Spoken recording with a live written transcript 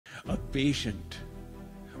patient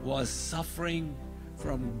was suffering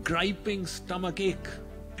from griping stomachache,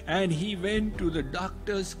 and he went to the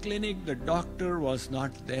doctor's clinic. The doctor was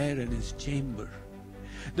not there in his chamber.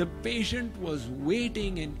 The patient was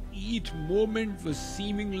waiting, and each moment was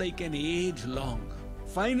seeming like an age long.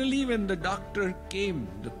 Finally, when the doctor came,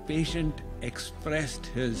 the patient expressed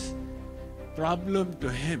his problem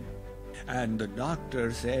to him, and the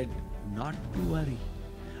doctor said, "Not to worry.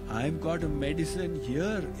 I've got a medicine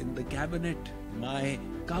here in the cabinet, my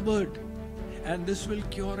cupboard, and this will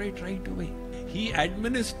cure it right away." He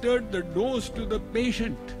administered the dose to the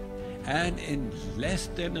patient, and in less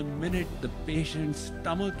than a minute, the patient's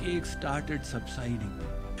stomachache started subsiding.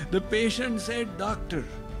 The patient said, "Doctor,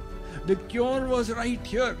 the cure was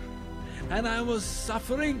right here, and I was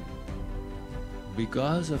suffering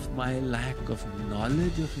because of my lack of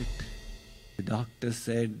knowledge of it." The doctor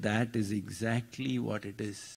said, "That is exactly what it is.